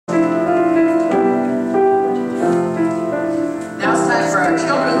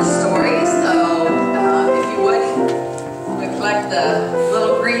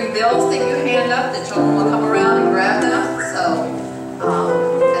Bibles that you hand up, the children will come around and grab them. So,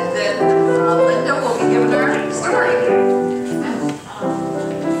 and then Linda will be giving our story.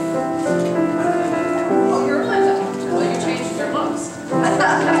 Oh, you're Linda. Well, you changed your looks.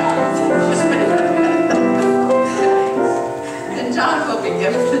 And John will be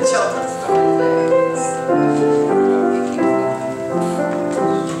giving the children's story.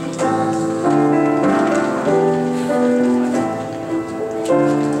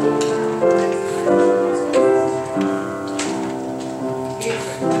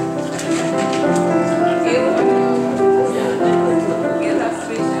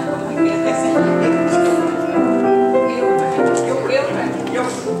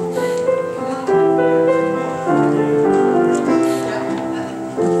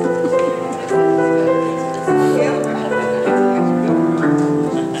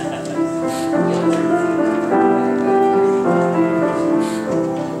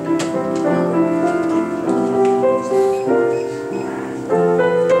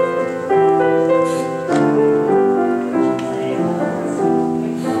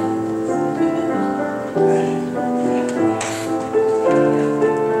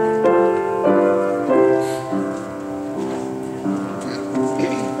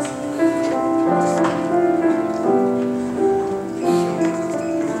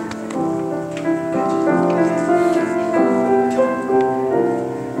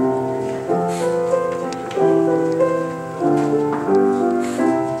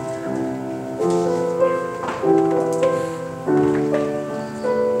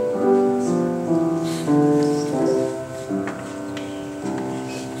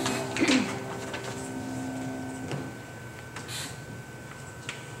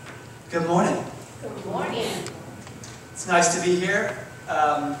 Good morning. Good morning. It's nice to be here.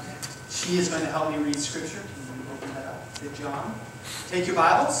 She is going to help me read Scripture. Can you open that up to John? Take your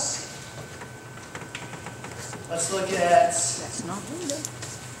Bibles. Let's look at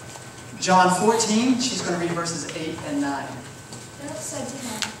John 14. She's going to read verses 8 and 9. Philip said to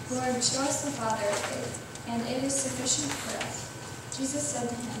him, Lord, show us the Father, and it is sufficient for us. Jesus said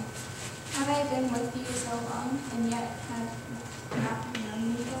to him, have I been with you so long, and yet have not known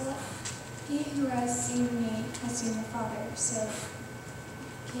me, Philip? He who has seen me has seen the Father. So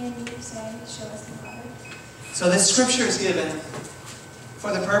can you say, show us the Father? So this Scripture is given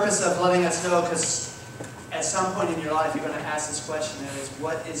for the purpose of letting us know, because at some point in your life you're going to ask this question, that is,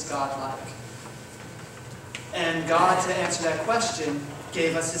 what is God like? And God, to answer that question,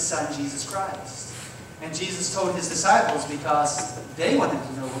 gave us His Son, Jesus Christ. And Jesus told His disciples, because they wanted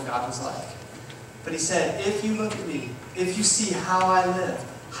to know what God was like. But He said, if you look at me, if you see how I live,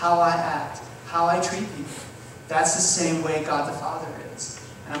 how I act, how I treat people, that's the same way God the Father is.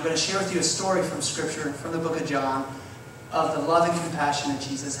 And I'm going to share with you a story from Scripture, from the book of John, of the love and compassion that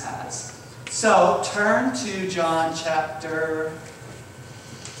Jesus has. So, turn to John chapter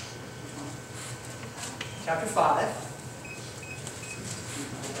 5.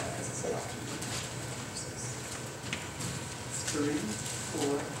 3,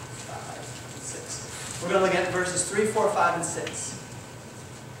 4, 5, 6. We're going to look at verses 3, 4, 5, and 6.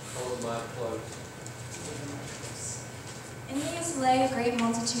 Hold my close. In these lay a great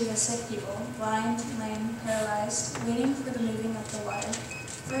multitude of sick people, blind, lame, paralyzed, waiting for the moving of the water.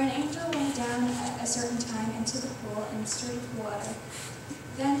 For an angel went down at a certain time into the pool and stirred the water.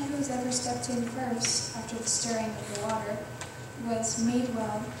 Then whoever stepped in first, after the stirring of the water, was made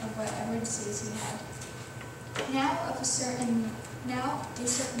well of whatever disease he had. Now a certain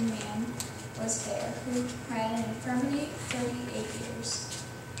man was there who had an infirmity 38 years.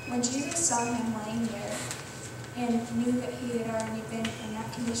 When Jesus saw him lying there, and knew that he had already been in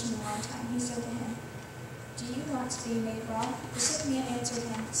that condition a long time, he said to him, do you want to be made well? The sick man answered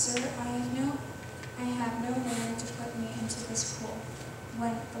him, Sir, I have no man to put me into this pool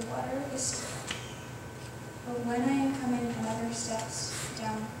when the water is stirred. But when I am coming, another steps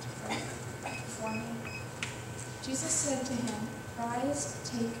down before me. Jesus said to him, Rise,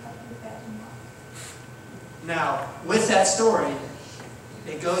 take up your bed and walk. Now, with that story,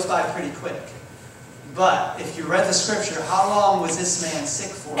 it goes by pretty quick. But if you read the Scripture, how long was this man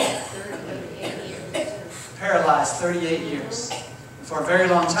sick for? 38 years. Paralyzed 38 years. For a very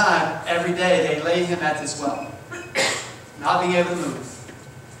long time, every day they laid him at this well, not being able to move.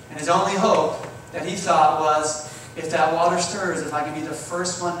 And his only hope that he thought was, if that water stirs, if I can be the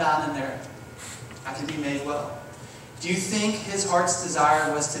first one down in there, I can be made well. Do you think his heart's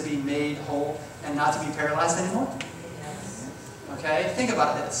desire was to be made whole and not to be paralyzed anymore? Yes. Okay, think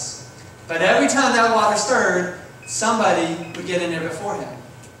about this. But every time that water stirred, somebody would get in there before him.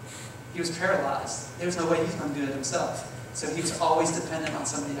 He was paralyzed. There's no way he's going to do it himself. So he was always dependent on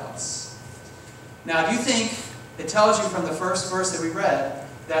somebody else. Now, do you think it tells you from the first verse that we read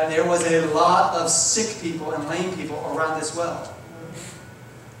that there was a lot of sick people and lame people around this well?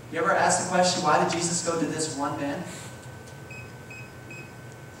 You ever ask the question, why did Jesus go to this one man?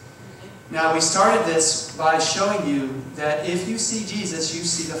 Now, we started this by showing you that if you see Jesus, you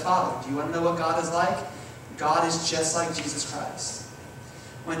see the Father. Do you want to know what God is like? God is just like Jesus Christ.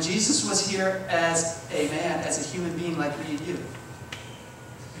 When Jesus was here as a man, as a human being like me and you,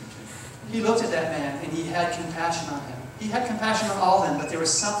 he looked at that man and he had compassion on him. He had compassion on all of them, but there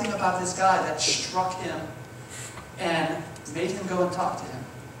was something about this guy that struck him and made him go and talk to him.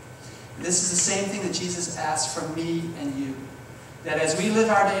 This is the same thing that Jesus asked from me and you. That as we live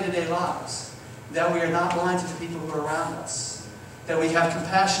our day-to-day lives, that we are not blind to the people who are around us. That we have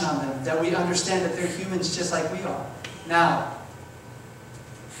compassion on them. That we understand that they're humans just like we are. Now,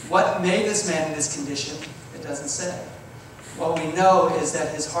 what made this man in this condition? It doesn't say. What we know is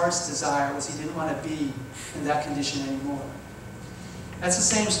that his heart's desire was he didn't want to be in that condition anymore. That's the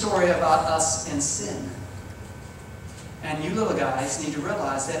same story about us and sin. And you little guys need to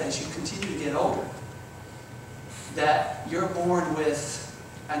realize that as you continue to get older, that you're born with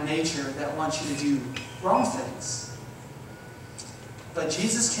a nature that wants you to do wrong things. But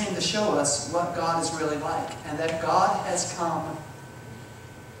Jesus came to show us what God is really like, and that God has come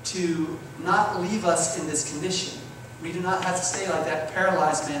to not leave us in this condition. We do not have to stay like that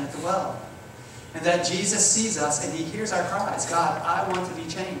paralyzed man at the well. And that Jesus sees us and he hears our cries, God, I want to be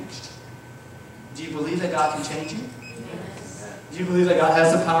changed. Do you believe that God can change you? Yes. Do you believe that God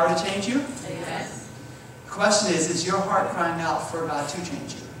has the power to change you? Yes. The question is your heart crying out for God to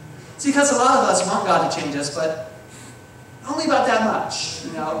change you? See, because a lot of us want God to change us, but only about that much.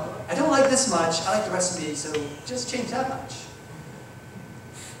 You know, I don't like this much, I like the rest of me, so just change that much.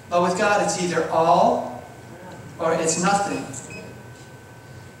 But with God, it's either all or it's nothing.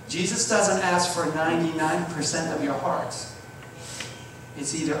 Jesus doesn't ask for 99% of your heart.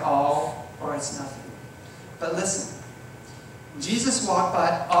 It's either all or it's nothing. But listen, Jesus walked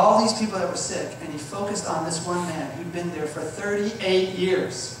by all these people that were sick, and he focused on this one man who'd been there for 38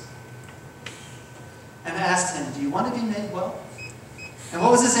 years. And asked him, do you want to be made well? And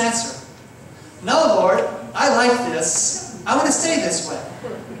what was his answer? No, Lord, I like this. I want to stay this way.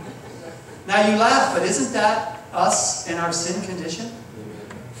 Now you laugh, but isn't that us in our sin condition?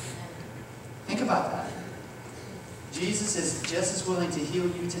 Think about that. Jesus is just as willing to heal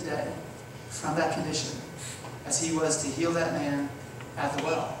you today from that condition as he was to heal that man at the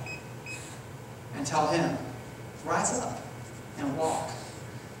well. And tell him, rise up and walk.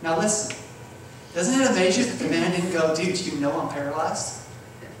 Now listen, doesn't it amaze you that the man didn't go, dude, do you know I'm paralyzed?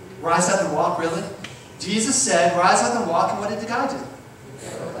 Rise up and walk, really? Jesus said, rise up and walk, and what did the guy do?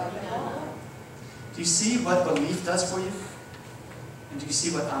 Do you see what belief does for you? And do you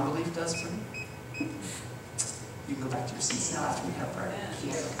see what unbelief does for you? You can go back to your seats now after we have prayer.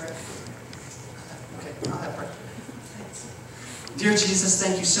 Okay, I'll have prayer. Dear Jesus,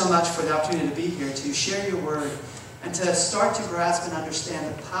 thank you so much for the opportunity to be here, to share your word, and to start to grasp and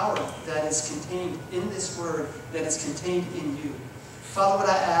understand the power that is contained in this word, that is contained in you. Father, what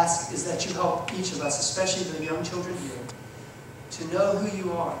I ask is that you help each of us, especially the young children here, to know who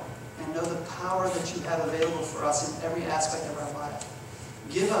you are and know the power that you have available for us in every aspect of our life.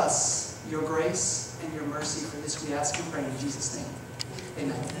 Give us your grace and your mercy for this we ask and pray in Jesus' name.